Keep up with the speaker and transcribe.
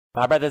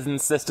My brothers and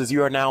sisters,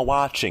 you are now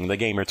watching The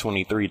Gamer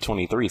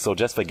 2323, so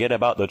just forget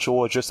about the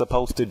chores you're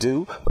supposed to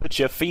do. Put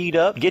your feet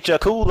up, get your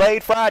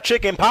Kool-Aid, fried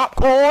chicken,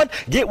 popcorn,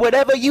 get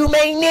whatever you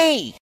may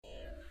need.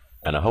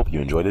 And I hope you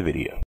enjoy the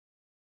video.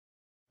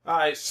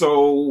 Alright,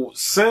 so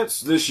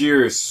since this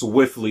year is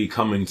swiftly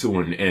coming to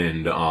an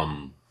end,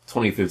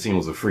 2015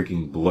 was a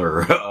freaking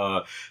blur,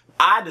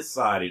 I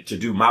decided to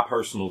do my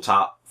personal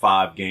top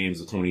 5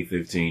 games of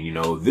 2015. You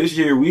know, this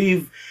year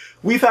we've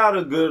had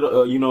a good,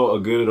 a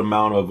good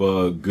amount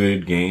of,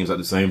 good games. At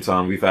the same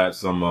time, we've had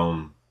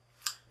some,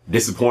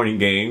 disappointing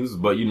games,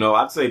 but,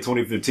 I'd say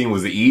 2015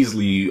 was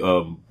easily,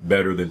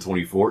 better than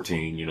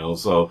 2014,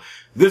 so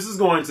this is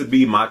going to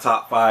be my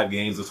top 5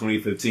 games of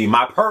 2015,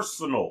 my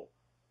personal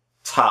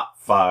top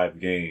 5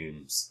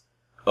 games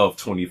of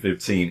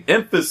 2015.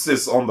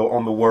 Emphasis on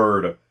the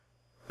word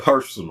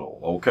personal,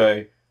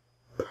 okay?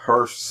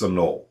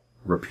 Personal.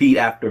 Repeat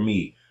after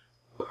me.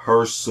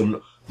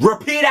 Personal.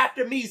 Repeat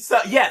after me,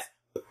 yes.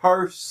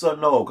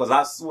 Personal, because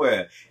I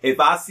swear, if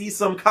I see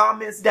some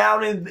comments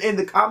down in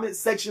the comment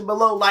section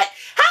below, like,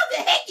 how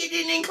the heck you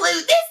didn't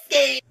include this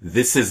game?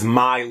 This is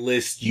my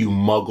list, you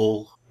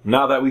muggle.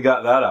 Now that we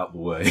got that out the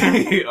way,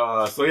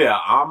 so yeah,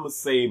 I'm gonna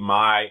say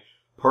my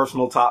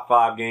personal top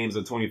 5 games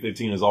of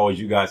 2015. As always,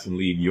 you guys can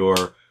leave your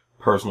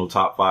personal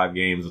top 5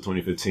 games of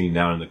 2015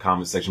 down in the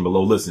comment section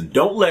below. Listen,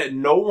 don't let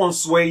no one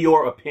sway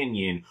your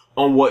opinion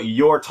on what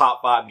your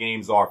top 5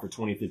 games are for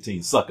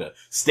 2015. Sucker,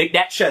 stick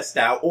that chest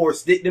out or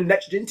stick them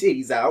next gen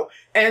titties out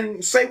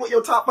and say what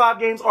your top 5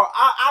 games are.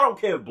 I don't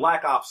care if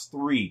Black Ops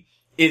 3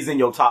 is in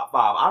your top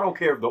 5. I don't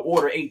care if The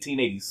Order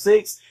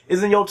 1886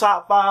 is in your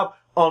top 5.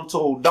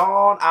 Until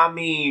Dawn,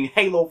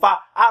 Halo 5.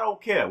 I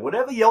don't care.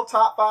 Whatever your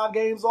top 5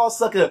 games are,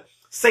 sucker,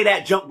 say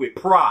that junk with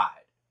pride.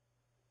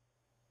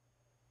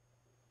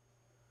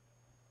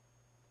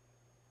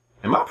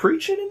 Am I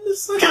preaching in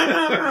this thing?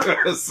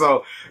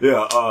 So,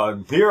 yeah,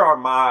 here are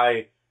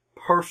my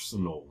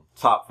personal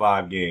top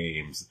 5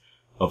 games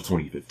of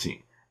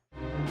 2015.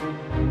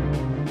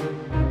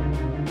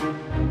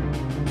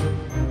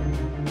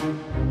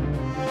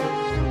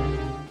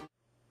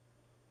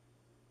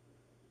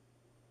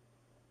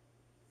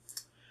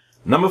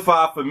 Number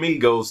 5 for me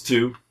goes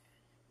to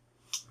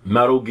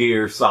Metal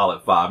Gear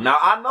Solid 5. Now,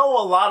 I know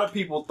a lot of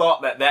people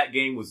thought that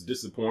game was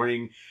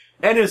disappointing.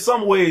 And in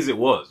some ways it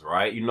was,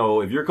 right?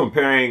 If you're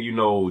comparing,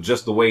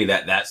 just the way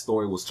that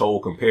story was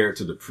told compared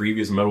to the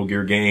previous Metal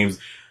Gear games,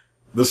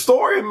 the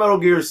story of Metal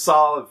Gear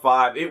Solid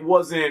 5, it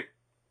wasn't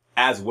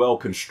as well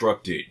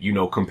constructed,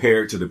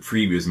 compared to the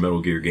previous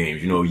Metal Gear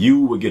games.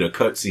 You would get a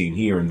cutscene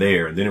here and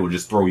there, and then it would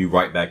just throw you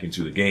right back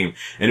into the game.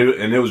 And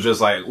it was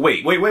just like,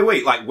 wait,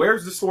 like,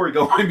 where's the story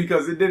going?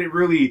 Because it didn't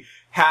really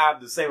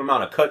have the same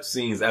amount of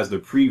cutscenes as the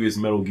previous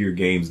Metal Gear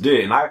games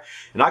did. And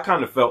I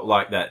kind of felt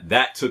like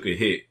that took a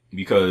hit,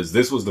 because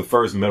this was the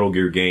first Metal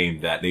Gear game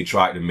that they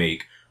tried to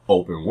make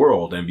open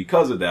world. And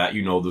because of that,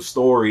 the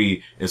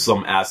story in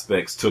some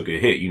aspects took a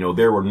hit.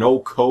 There were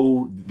no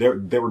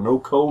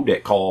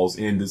codec calls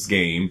in this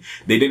game.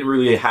 They didn't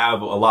really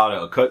have a lot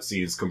of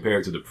cutscenes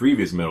compared to the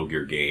previous Metal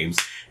Gear games.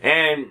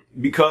 And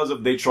because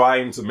of they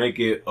trying to make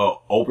it a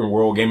open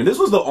world game, and this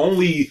was the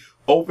only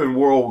open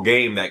world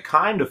game that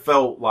kind of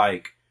felt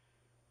like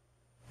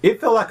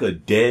a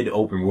dead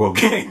open world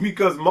game,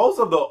 because most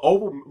of the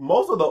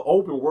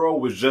open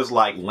world was just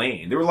like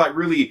land. There was like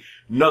really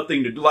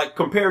nothing to do, like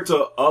compared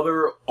to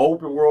other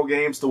open world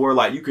games to where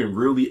like you can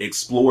really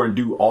explore and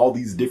do all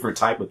these different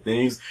type of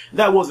things.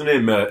 That wasn't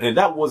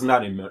that was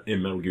not in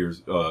Metal Gear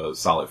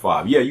Solid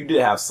 5. Yeah, you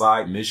did have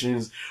side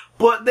missions,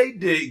 but they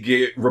did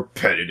get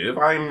repetitive.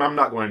 I'm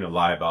not going to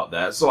lie about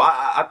that. So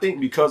I think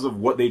because of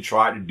what they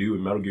tried to do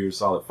in Metal Gear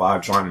Solid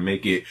 5, trying to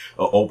make it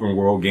an open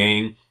world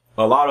game,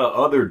 a lot of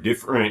other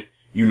different,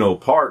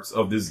 parts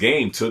of this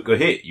game took a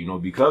hit,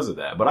 because of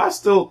that. But I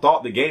still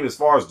thought the game, as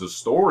far as the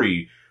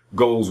story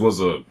goes, was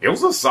a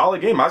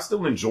solid game. I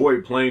still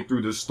enjoyed playing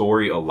through this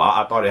story a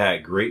lot. I thought it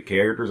had great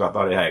characters. I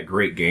thought it had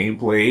great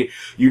gameplay.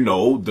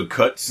 The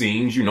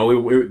cutscenes,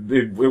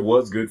 it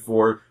was good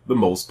for the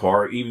most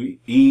part.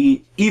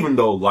 Even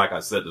though, like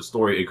I said, the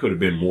story, it could have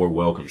been more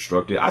well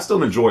constructed. I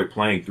still enjoyed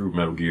playing through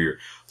Metal Gear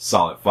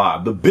Solid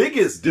 5. The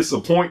biggest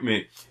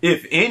disappointment,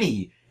 if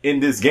any, in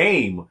this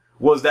game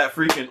was that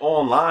freaking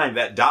online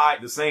that died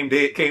the same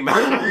day it came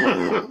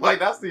out. Like,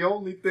 that's the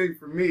only thing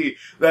for me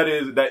that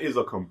is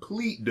a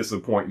complete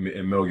disappointment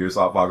in Metal Gear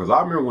Solid 5. Because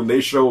I remember when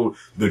they showed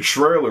the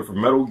trailer for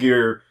Metal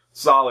Gear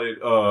Solid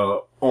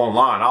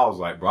online, I was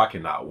like, bro, I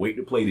cannot wait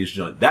to play this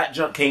junk. That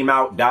junk came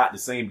out, died the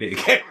same day it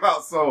came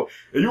out. So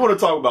if you want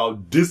to talk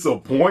about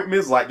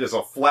disappointments, like just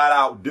a flat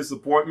out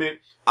disappointment,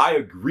 I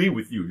agree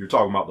with you. You're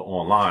talking about the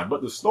online,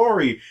 but the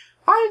story,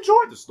 I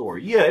enjoyed the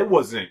story. Yeah, it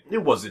wasn't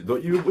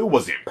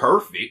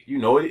perfect.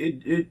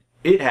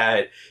 It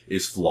had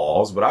its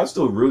flaws, but I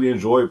still really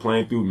enjoyed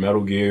playing through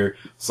Metal Gear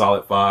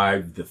Solid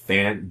 5,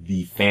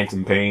 the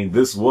Phantom Pain.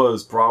 This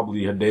was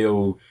probably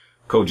Hideo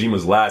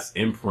Kojima's last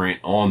imprint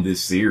on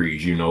this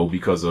series,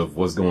 because of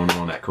what's going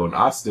on at Konami.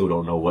 I still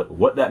don't know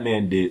what that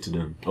man did to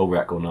them over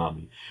at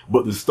Konami.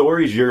 But the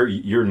stories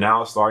you're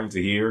now starting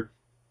to hear,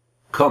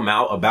 come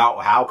out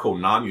about how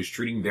Konami is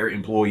treating their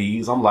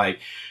employees. I'm like,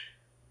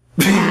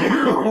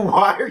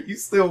 why are you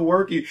still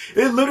working?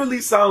 It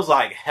literally sounds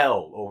like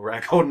hell over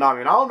at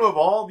Konami. And I don't know if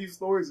all these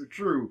stories are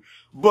true,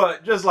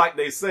 but just like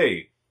they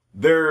say,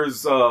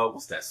 there's,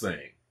 what's that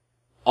saying?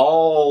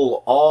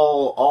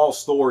 All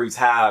stories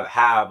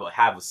have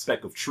a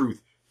speck of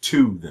truth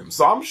to them.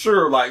 So I'm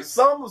sure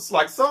some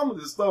of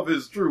this stuff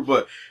is true,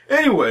 but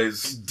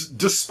anyways,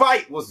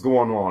 despite what's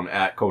going on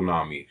at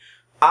Konami,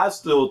 I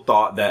still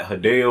thought that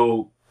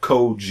Hideo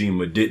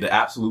Kojima did the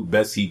absolute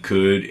best he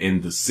could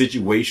in the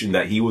situation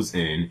that he was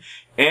in,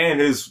 and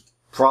his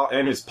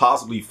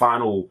possibly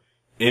final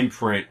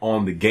imprint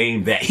on the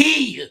game that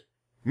he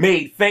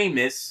made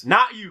famous.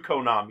 Not you,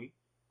 Konami.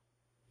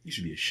 You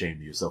should be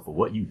ashamed of yourself for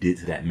what you did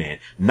to that man.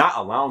 Not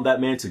allowing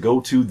that man to go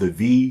to the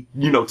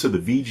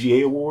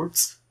VGA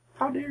Awards.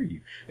 How dare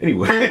you?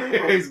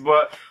 Anyways,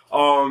 but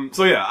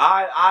so yeah,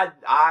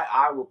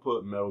 I would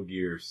put Metal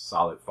Gear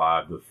Solid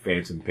 5, The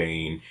Phantom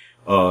Pain,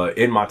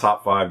 in my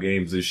top 5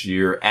 games this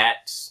year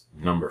at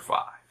number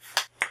 5.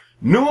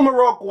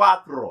 Numero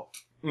cuatro.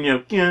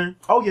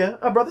 Oh yeah,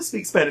 a brother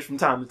speaks Spanish from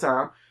time to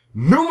time.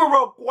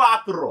 Numero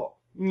cuatro.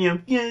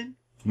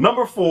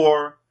 Number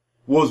 4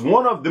 was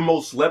one of the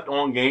most slept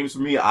on games for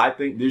me, I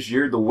think, this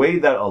year. The way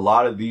that a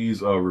lot of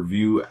these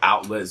review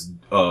outlets,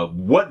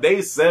 what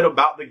they said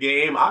about the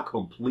game, I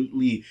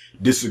completely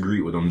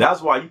disagree with them.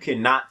 That's why you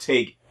cannot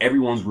take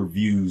everyone's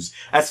reviews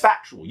as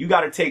factual. You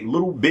gotta take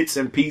little bits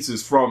and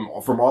pieces from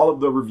all of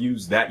the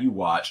reviews that you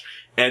watch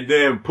and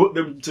then put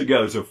them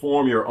together to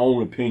form your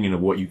own opinion of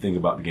what you think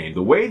about the game.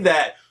 The way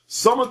that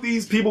some of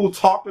these people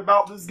talked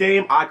about this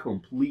game, I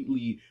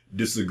completely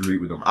disagree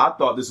with them. I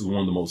thought this was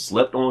one of the most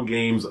slept on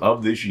games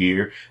of this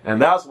year,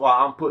 and that's why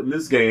I'm putting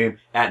this game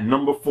at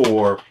number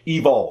 4,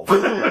 Evolve.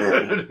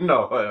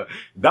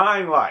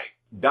 Dying Light.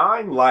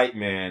 Dying Light,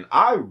 man,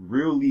 I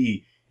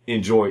really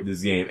enjoyed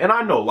this game. And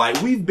I know,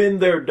 we've been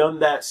there, done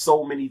that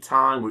so many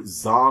times with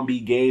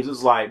zombie games.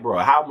 It's like, bro,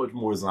 how much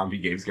more zombie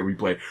games can we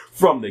play?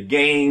 From the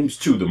games,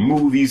 to the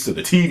movies, to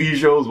the TV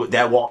shows with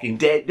that Walking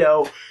Dead,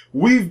 though.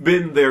 We've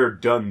been there,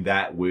 done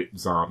that with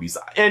zombies.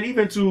 And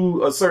even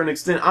to a certain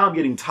extent, I'm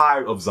getting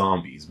tired of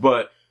zombies.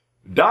 But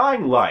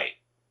Dying Light,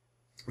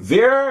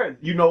 there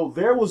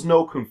was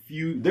no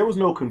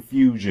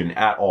confusion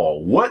at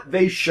all. What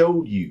they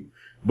showed you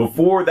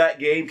before that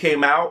game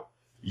came out,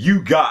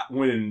 you got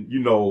when,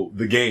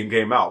 the game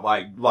came out.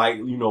 There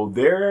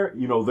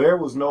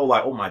was no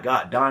oh my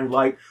God, Dying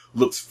Light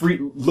looks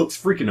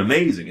freaking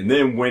amazing. And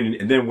then when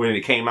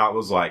it came out, it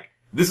was like,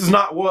 this is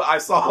not what I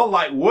saw.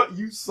 What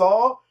you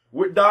saw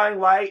with Dying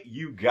Light,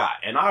 you got.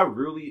 And I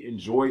really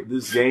enjoyed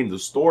this game. The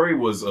story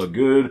was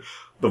good.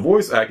 The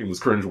voice acting was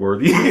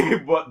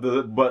cringeworthy, but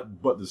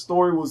the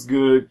story was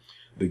good.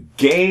 The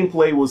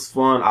gameplay was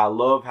fun. I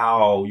love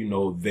how,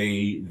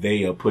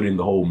 they put in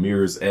the whole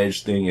Mirror's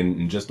Edge thing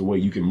and just the way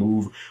you can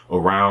move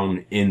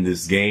around in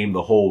this game.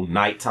 The whole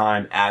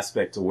nighttime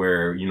aspect to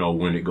where,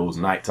 when it goes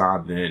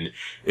nighttime, then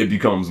it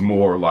becomes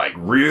more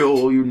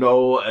real,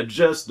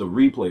 just the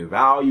replay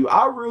value.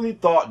 I really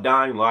thought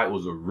Dying Light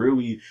was a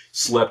really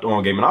slept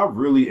on game, and I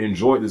really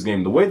enjoyed this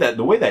game. The way that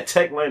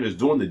Techland is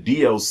doing the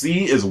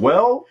DLC as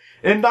well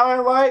in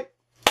Dying Light,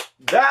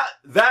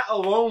 that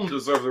alone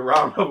deserves a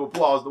round of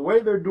applause. The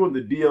way they're doing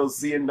the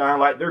DLC in Dying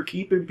Light, they're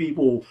keeping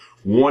people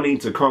wanting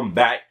to come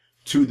back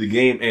to the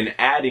game and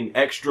adding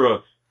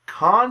extra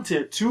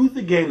content to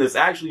the game that's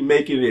actually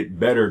making it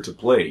better to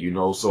play,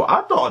 So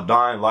I thought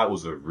Dying Light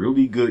was a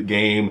really good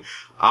game.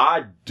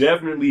 I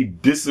definitely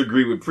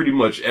disagree with pretty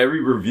much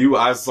every review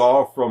I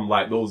saw from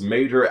those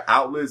major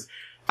outlets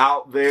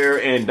out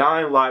there, and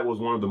Dying Light was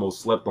one of the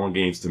most slept on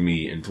games to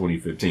me in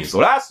 2015. So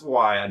that's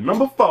why at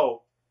number 4,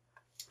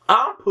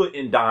 I'm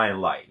putting Dying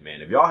Light,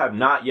 man. If y'all have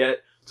not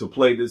yet to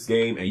play this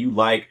game and you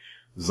like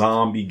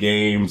zombie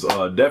games,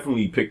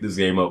 definitely pick this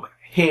game up.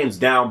 Hands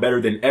down better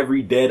than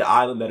every Dead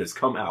Island that has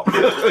come out.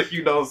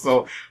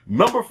 So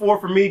number 4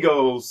 for me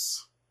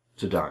goes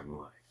to Dying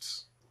Light.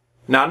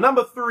 Now,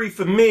 number 3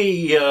 for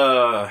me,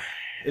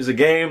 is a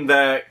game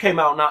that came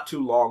out not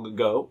too long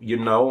ago,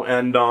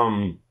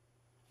 and,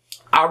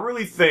 I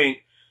really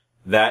think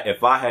that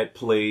if I had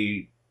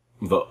played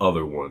the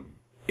other one,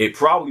 it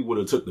probably would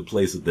have took the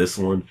place of this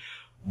one,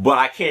 but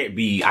I can't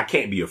be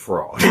a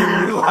fraud.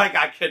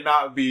 I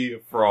cannot be a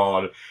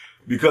fraud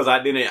because I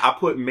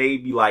put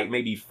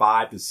maybe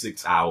 5 to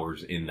 6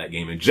 hours in that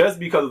game. And just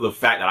because of the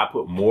fact that I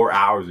put more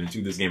hours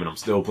into this game and I'm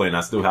still playing,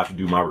 I still have to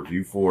do my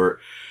review for it.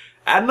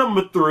 At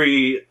number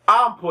 3,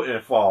 I'm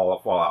putting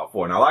Fallout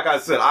 4. Now, like I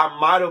said, I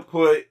might have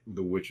put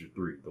The Witcher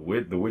 3.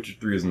 The Witcher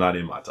 3 is not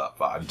in my top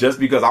 5. Just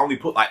because I only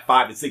put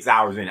 5 to 6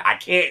 hours in it. I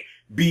can't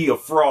be a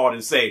fraud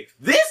and say,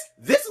 this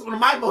is one of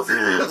my most,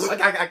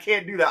 I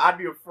can't do that. I'd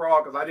be a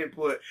fraud because I didn't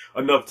put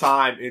enough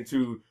time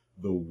into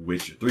The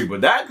Witcher 3.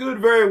 But that could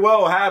very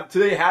well have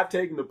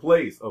taken the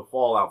place of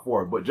Fallout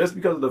 4. But just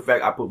because of the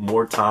fact I put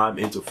more time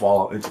into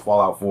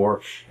Fallout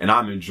 4 and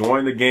I'm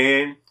enjoying the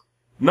game,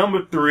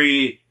 number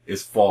 3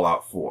 is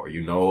Fallout 4,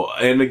 you know?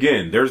 And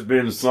again, there's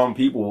been some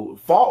people,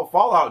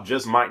 Fallout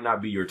just might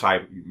not be your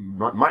type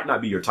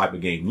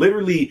of game.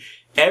 Literally,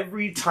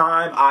 every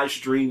time I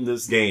stream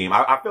this game,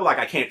 I feel like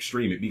I can't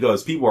stream it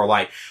because people are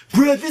like,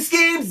 bruh, this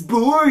game's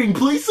boring,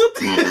 play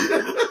something,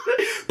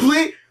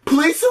 play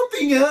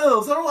something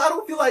else. I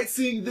don't feel like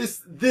seeing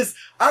this,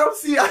 I don't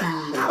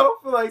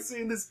feel like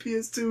seeing this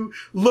PS2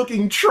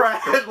 looking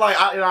trash. Like,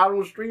 I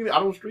don't stream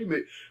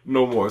it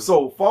no more.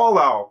 So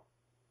Fallout,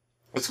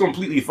 it's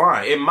completely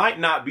fine. It might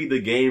not be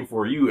the game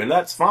for you, and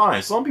that's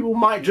fine. Some people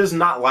might just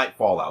not like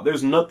Fallout.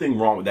 There's nothing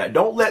wrong with that.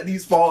 Don't let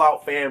these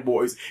Fallout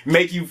fanboys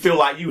make you feel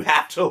like you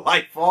have to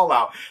like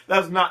Fallout.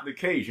 That's not the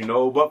case, you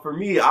know. But for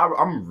me,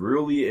 I'm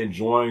really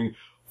enjoying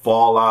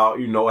Fallout.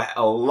 You know,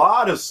 a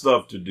lot of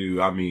stuff to do.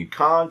 I mean,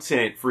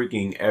 content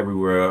freaking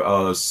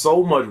everywhere.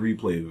 So much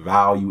replay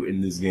value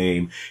in this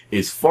game.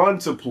 It's fun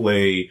to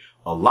play.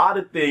 A lot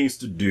of things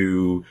to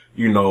do,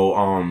 you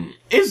know,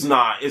 it's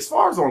not, as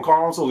far as on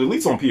consoles, at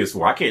least on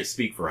PS4, I can't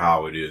speak for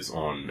how it is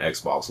on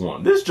Xbox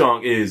One. This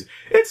junk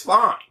it's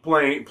fine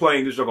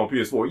playing this junk on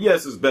PS4.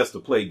 Yes, it's best to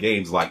play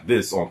games like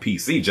this on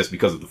PC just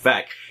because of the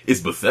fact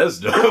it's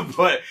Bethesda,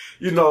 but,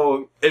 you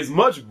know, as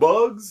much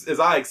bugs as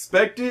I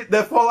expected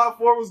that Fallout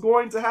 4 was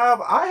going to have,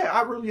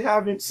 I really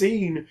haven't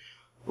seen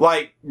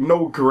like,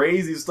 no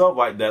crazy stuff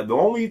like that. The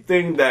only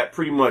thing that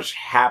pretty much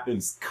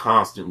happens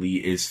constantly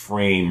is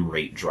frame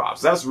rate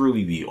drops. That's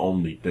really the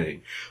only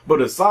thing.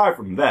 But aside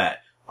from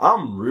that,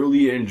 I'm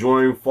really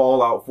enjoying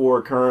Fallout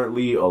 4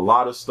 currently. A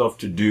lot of stuff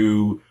to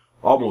do.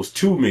 Almost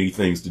too many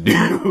things to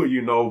do,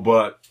 you know,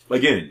 but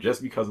again,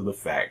 just because of the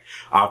fact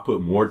I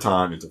put more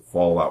time into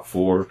Fallout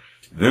 4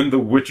 than The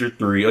Witcher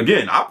 3.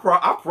 Again, if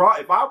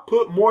I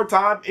put more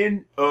time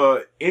into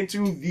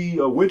The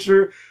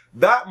Witcher,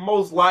 that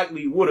most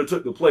likely would have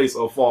took the place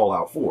of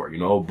Fallout 4, you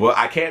know, but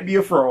I can't be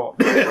a fraud.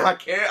 I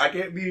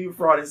can't be a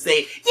fraud and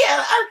say,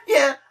 I'm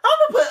gonna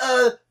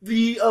put,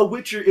 The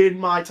Witcher in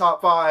my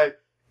top 5,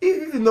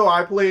 even though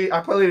I played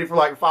it for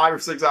like 5 or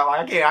 6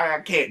 hours.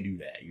 I can't do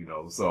that, you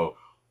know, so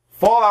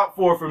Fallout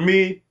 4 for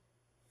me,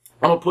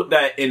 I'm gonna put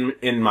that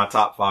in my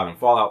top 5, and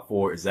Fallout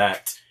 4 is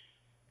at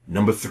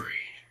number 3.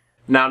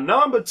 Now,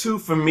 number 2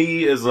 for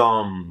me is,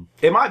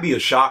 it might be a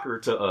shocker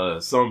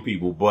to, some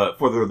people, but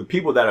for the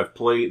people that have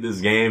played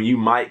this game, you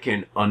might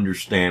can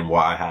understand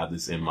why I have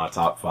this in my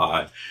top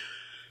 5.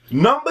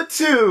 Number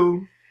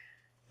 2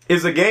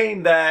 is a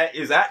game that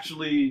is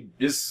actually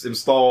just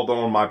installed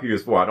on my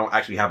PS4. I don't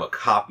actually have a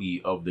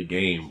copy of the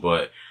game,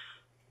 but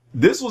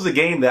this was a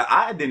game that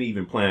I didn't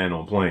even plan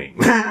on playing.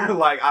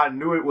 Like, I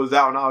knew it was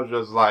out and I was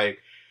just like,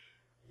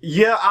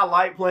 yeah, I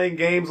like playing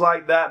games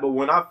like that, but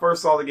when I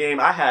first saw the game,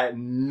 I had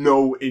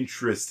no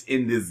interest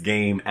in this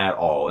game at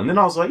all. And then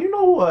I was like, you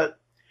know what?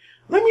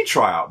 Let me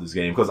try out this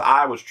game, because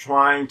I was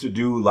trying to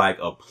do like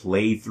a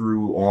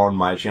playthrough on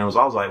my channel. So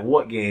I was like,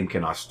 what game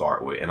can I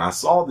start with? And I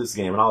saw this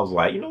game and I was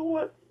like, you know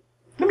what?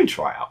 Let me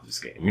try out this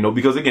game, you know,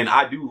 because again,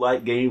 I do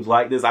like games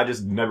like this. I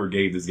just never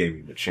gave this game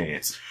even a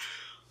chance.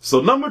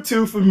 So number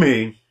 2 for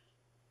me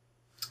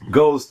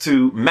goes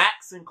to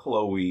Max and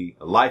Chloe,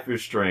 Life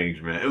is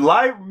Strange, man.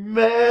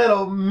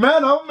 Oh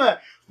man.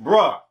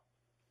 Bruh.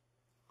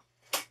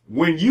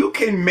 When you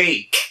can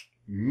make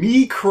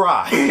me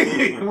cry,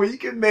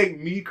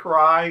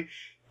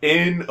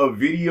 in a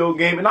video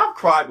game, and I've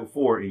cried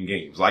before in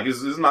games, like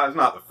it's not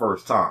the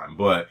first time,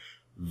 but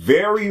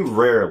very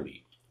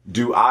rarely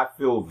do I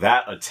feel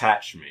that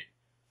attachment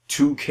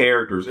to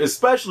characters,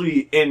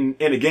 especially in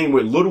a game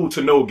with little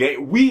to no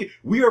game. We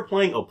are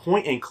playing a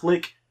point and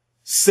click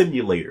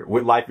simulator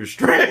with Life is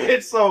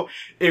Strange. So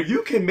if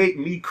you can make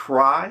me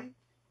cry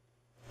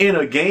in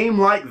a game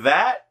like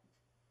that,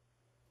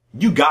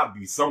 you gotta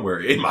be somewhere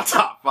in my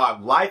top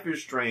 5. Life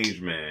is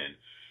Strange, man.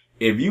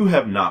 If you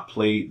have not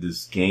played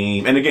this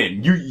game, and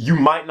again, you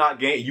might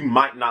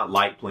not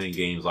like playing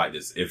games like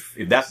this. If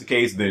that's the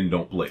case, then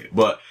don't play it.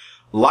 But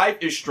Life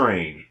is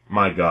Strange,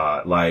 my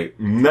God, like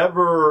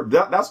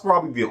that's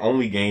probably the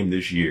only game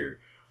this year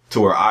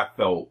to where I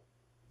felt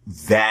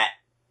that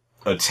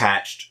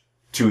attached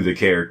to the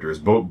characters.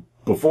 But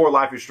before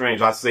Life is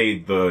Strange, I say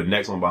the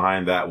next one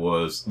behind that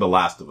was The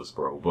Last of Us,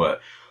 bro.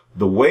 But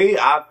the way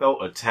I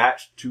felt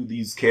attached to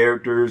these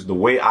characters, the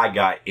way I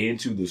got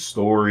into the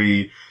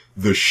story,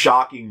 the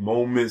shocking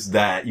moments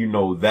that, you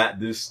know, that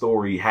this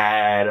story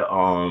had,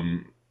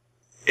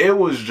 it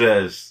was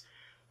just,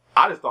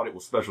 I just thought it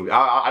was special.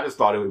 I just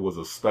thought it was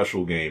a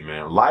special game,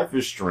 man. Life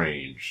is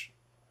Strange.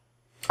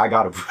 I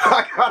gotta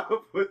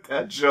put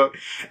that junk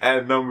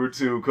at number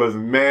 2, cause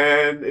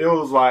man, it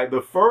was like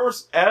the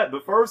first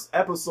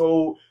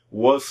episode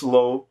was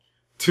slow.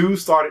 2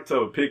 started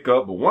to pick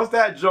up, but once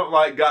that junk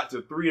like got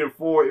to 3 and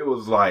 4, it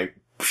was like,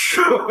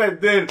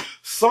 and then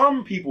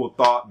some people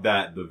thought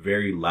that the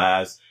very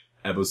last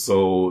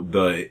episode,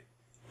 the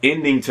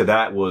ending to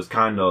that was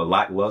kind of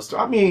lackluster.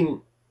 I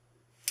mean,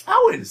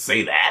 I wouldn't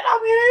say that. I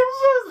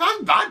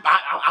mean,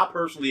 I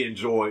personally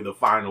enjoyed the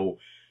final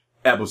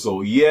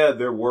episode. Yeah,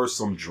 there were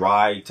some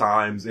dry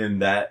times in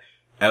that,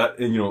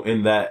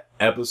 in that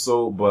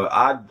episode, but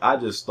I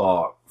just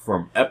thought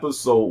from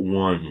episode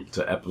 1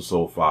 to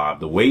episode 5,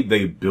 the way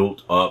they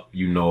built up,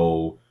 you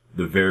know,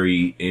 the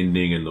very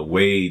ending and the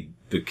way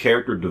the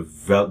character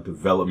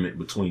development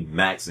between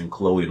Max and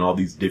Chloe and all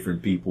these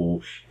different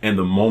people and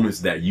the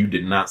moments that you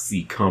did not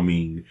see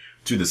coming,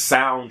 to the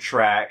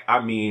soundtrack.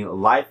 I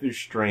mean, Life is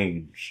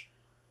Strange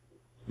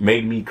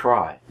made me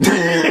cry.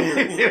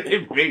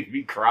 It made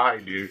me cry,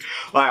 dude.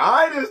 Like,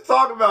 I just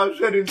talk about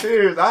shedding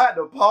tears. I had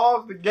to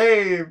pause the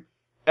game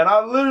and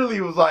I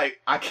literally was like,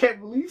 I can't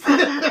believe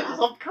this.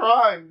 I'm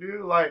crying,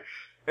 dude. Like,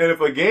 and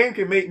if a game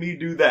can make me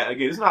do that,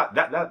 again, it's not,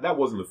 that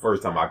wasn't the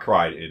first time I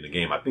cried in the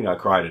game. I think I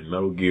cried in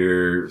Metal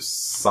Gear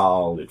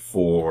Solid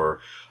 4.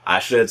 I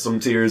shed some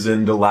tears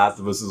in The Last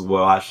of Us as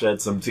well. I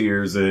shed some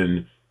tears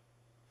in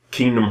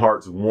Kingdom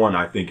Hearts 1,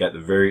 I think, at the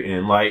very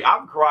end. Like,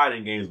 I've cried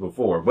in games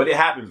before, but it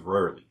happens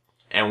rarely.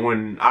 And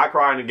when I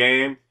cry in a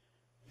game,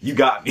 you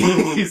got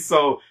me.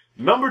 So,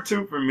 number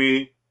 2 for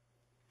me,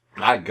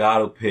 I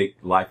gotta pick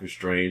Life is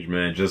Strange,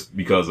 man, just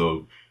because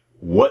of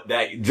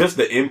just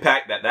the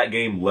impact that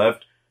game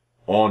left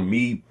on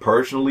me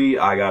personally.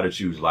 I gotta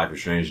choose Life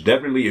is Strange.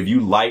 Definitely, if you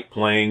like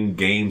playing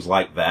games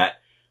like that,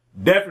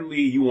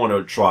 definitely you want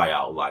to try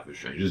out Life is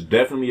Strange. It's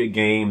definitely a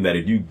game that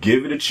if you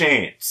give it a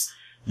chance,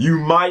 you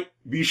might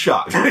be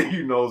shocked,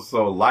 you know.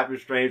 So Life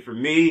is Strange for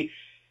me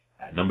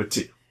at number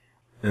 2.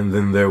 And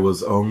then there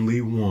was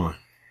only one.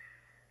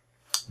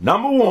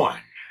 Number one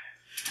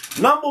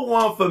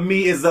for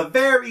me is a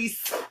very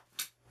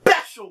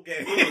special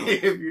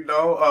game, you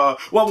know.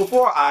 Well,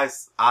 before I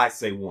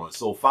say one.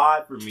 So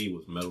 5 for me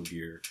was Metal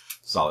Gear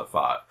Solid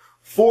 5.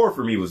 4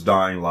 for me was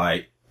Dying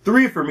Light.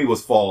 3 for me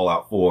was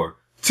Fallout 4.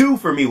 2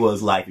 for me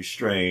was Life is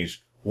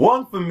Strange.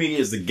 1 for me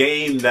is a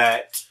game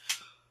that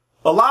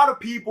a lot of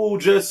people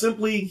just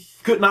simply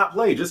could not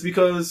play just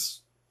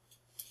because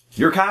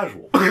you're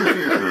casual.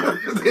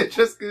 They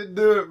just couldn't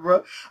do it,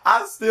 bro.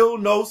 I still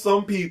know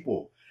some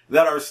people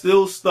that are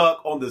still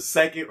stuck on the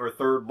 2nd or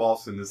 3rd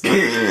boss in this game.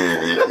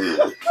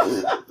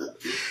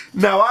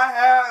 Now, I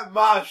had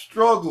my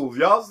struggles.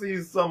 Y'all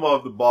seen some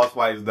of the boss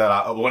fights that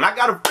I upload. And I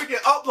gotta freaking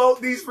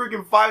upload these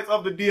freaking fights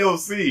of the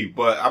DLC.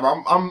 But I'm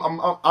gonna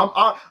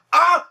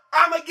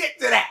get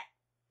to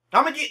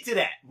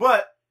that.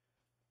 But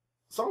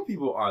some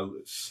people are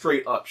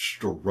straight up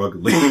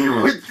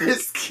struggling with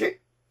this game.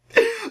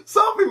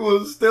 Some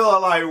people still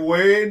are like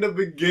way in the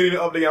beginning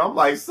of the game. I'm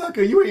like,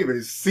 sucker, you ain't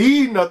even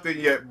seen nothing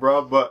yet,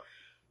 bro. But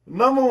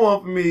number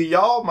 1 for me,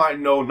 y'all might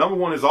know, number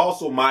 1 is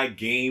also my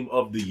game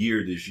of the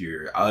year this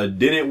year. It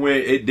didn't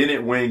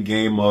win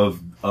game of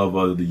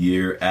the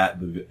year at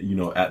the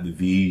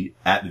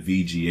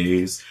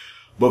VGAs.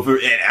 But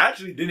it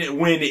actually didn't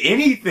win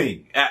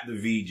anything at the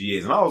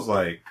VGAs. And I was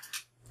like,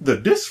 the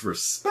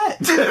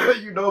disrespect,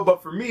 you know.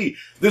 But for me,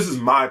 this is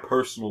my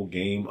personal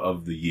game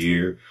of the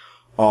year.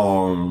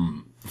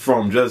 From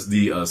just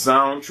the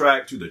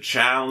soundtrack to the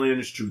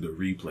challenge to the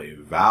replay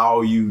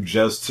value,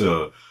 just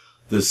to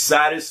the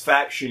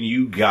satisfaction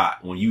you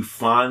got when you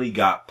finally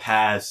got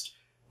past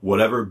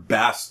whatever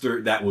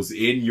bastard that was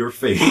in your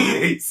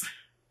face.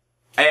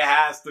 It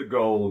has to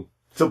go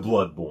to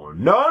Bloodborne.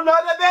 None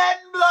other than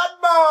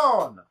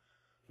Bloodborne.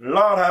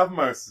 Lord have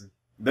mercy.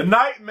 The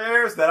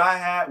nightmares that I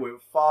had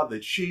with Father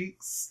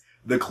Cheeks,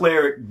 the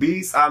cleric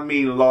beast, I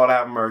mean, Lord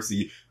have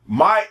mercy.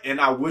 And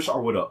I wish I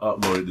would have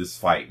uploaded this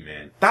fight,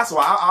 man. That's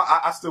why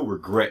I still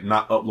regret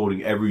not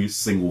uploading every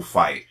single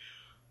fight.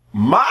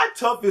 My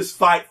toughest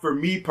fight for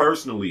me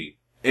personally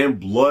in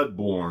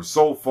Bloodborne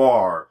so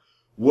far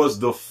was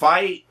the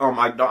fight,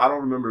 I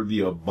don't remember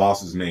the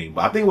boss's name,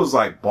 but I think it was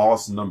like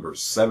boss number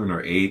 7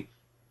 or 8.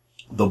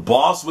 The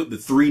boss with the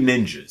 3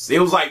 ninjas. It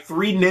was like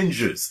 3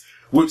 ninjas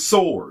with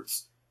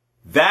swords.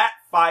 That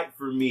fight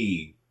for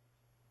me,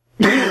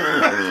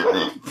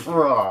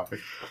 bruh.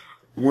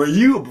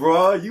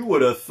 You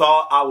would have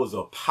thought I was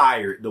a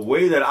pirate. The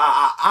way that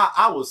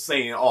I was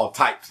saying all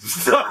types of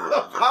stuff.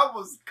 I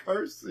was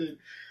cursing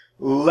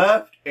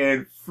left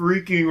and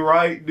freaking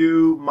right,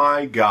 dude.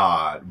 My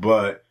God.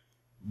 But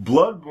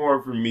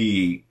Bloodborne for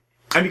me,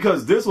 and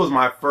because this was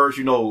my first,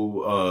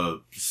 somewhat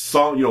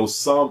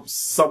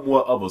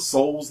of a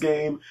Souls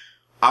game,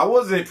 I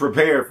wasn't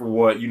prepared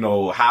for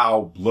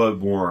how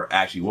Bloodborne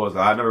actually was.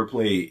 I never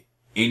played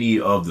any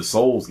of the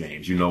Souls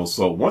games,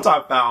 so once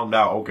I found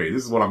out, okay,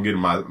 this is what I'm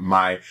getting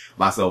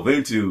myself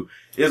into,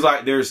 it's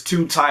like there's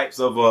 2 types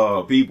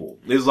of people.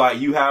 It's like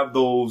you have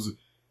those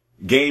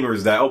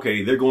gamers that,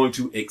 okay, they're going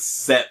to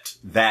accept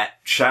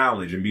that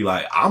challenge and be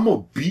like, I'm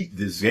gonna beat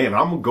this game and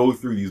I'm gonna go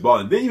through these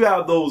balls. And then you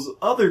have those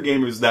other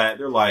gamers that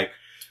they're like,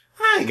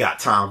 I ain't got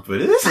time for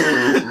this.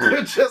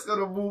 They're just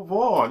gonna move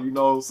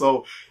on,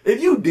 So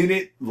if you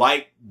didn't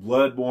like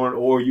Bloodborne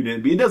or you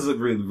didn't it doesn't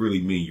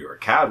really mean you're a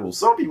casual.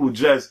 Some people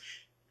just,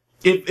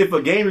 if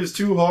a game is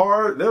too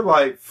hard, they're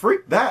like,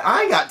 freak that.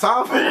 I ain't got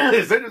time for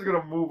this. They're just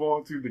gonna move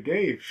on to the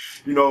game,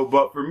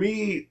 But for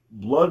me,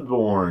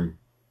 Bloodborne,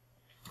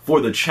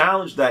 for the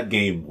challenge that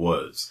game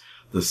was,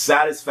 the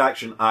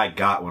satisfaction I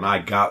got when I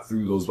got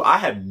through those, I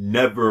have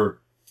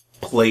never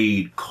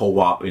played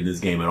co-op in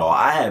this game at all.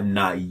 I have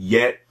not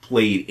yet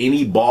played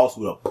any boss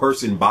with a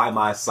person by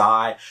my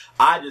side,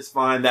 I just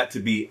find that to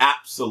be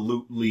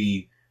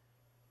absolutely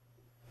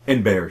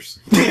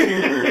embarrassing.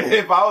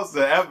 If I was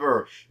to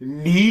ever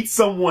need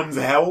someone's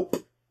help,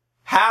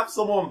 have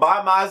someone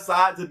by my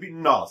side to be,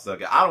 no,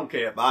 sucker. I don't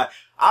care if I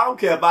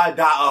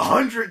die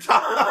 100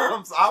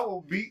 times. I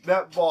will beat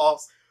that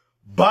boss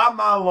by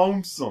my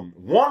lonesome,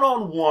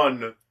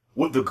 one-on-one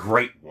with the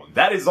Great One.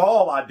 That is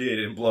all I did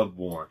in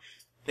Bloodborne.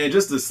 And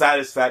just the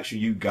satisfaction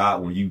you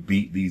got when you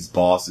beat these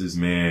bosses,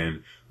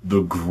 man.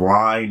 The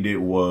grind it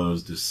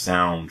was, the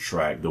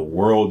soundtrack, the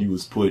world you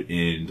was put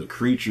in, the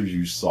creatures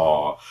you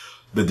saw,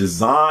 the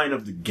design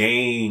of the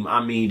game.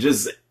 I mean,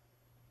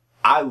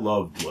 I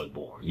love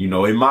Bloodborne. You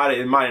know, it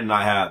might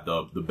not have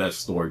the best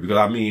story, because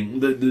I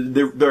mean,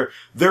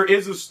 there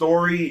is a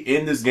story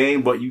in this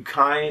game, but you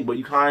kind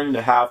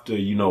of have to,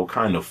 you know,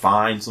 kind of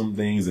find some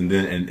things and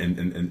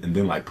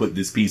then like put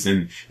this piece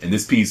and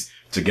this piece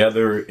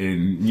together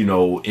in, you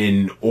know,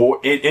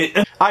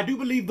 I do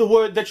believe the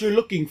word that you're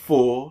looking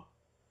for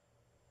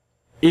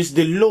is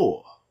the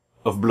lore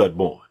of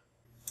Bloodborne.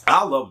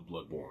 I love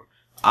Bloodborne.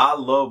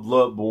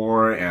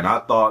 And I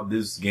thought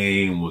this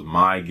game was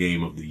my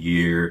game of the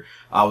year.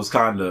 I was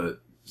kind of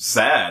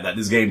sad that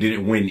this game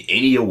didn't win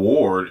any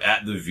award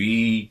at the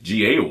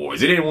VGA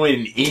Awards. It didn't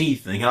win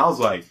anything. And I was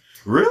like,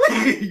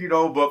 really? You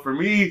know, but for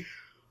me,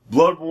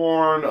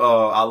 Bloodborne,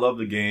 I love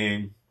the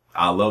game.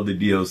 I love the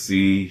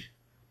DLC,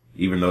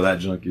 even though that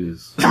junk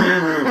is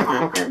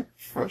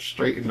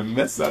frustrating the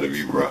mess out of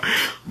me, bro.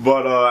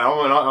 But,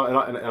 I'm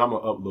gonna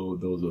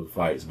upload those other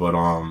fights. But,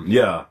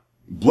 yeah.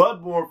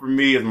 Bloodborne for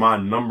me is my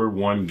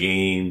 #1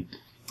 game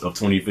of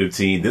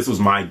 2015. This was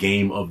my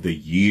game of the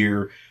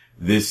year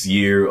this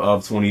year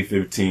of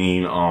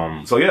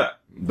 2015. So yeah,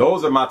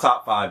 those are my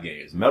top 5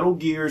 games. Metal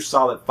Gear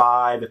Solid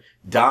 5,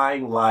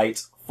 Dying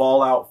Light,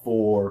 Fallout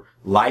 4,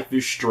 Life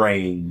is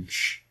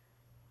Strange,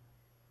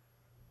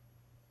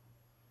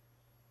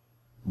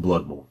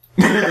 Bloodborne.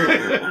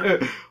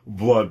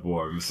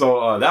 Bloodborne.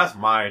 So, that's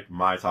my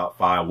top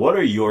 5. What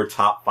are your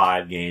top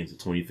 5 games of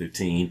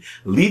 2015?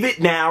 Leave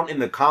it down in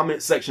the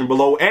comment section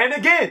below. And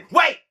again,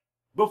 wait!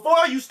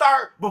 Before you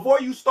start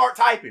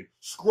typing,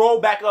 scroll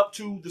back up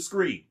to the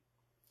screen.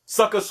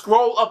 Sucker,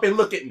 scroll up and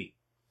look at me.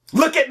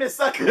 Look at me,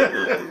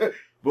 sucker!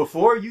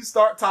 Before you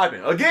start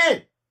typing.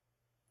 Again,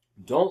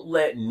 don't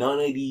let none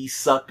of these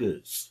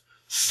suckers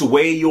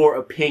sway your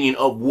opinion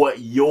of what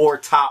your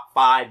top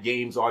 5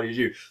 games are this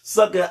year.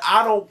 Sucker,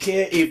 I don't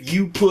care if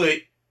you put,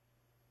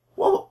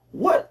 well,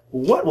 what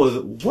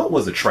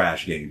was a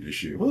trash game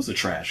this year? What was a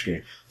trash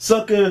game?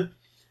 Sucker,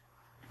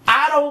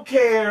 I don't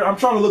care. I'm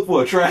trying to look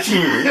for a trash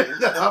game.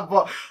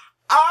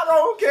 I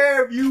don't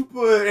care if you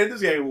put, and this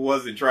game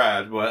wasn't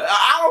trash, but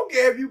I don't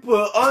care if you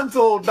put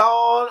Until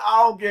Dawn.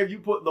 I don't care if you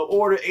put The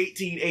Order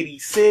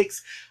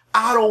 1886.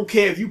 I don't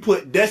care if you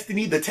put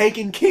Destiny the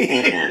Taken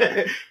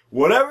King.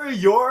 Whatever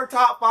your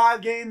top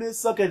 5 game is,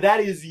 sucker, that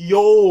is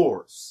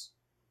yours.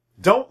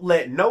 Don't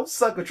let no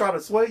sucker try to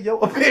sway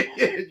your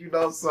opinion, you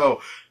know?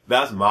 So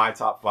that's my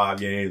top 5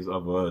 games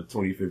of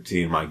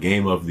 2015. My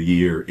game of the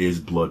year is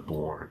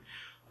Bloodborne.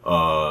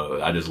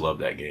 I just love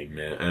that game,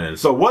 man. And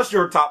so what's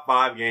your top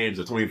 5 games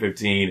of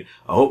 2015?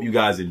 I hope you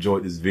guys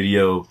enjoyed this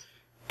video.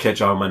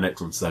 Catch y'all on my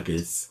next one,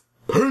 suckers.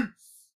 Peace!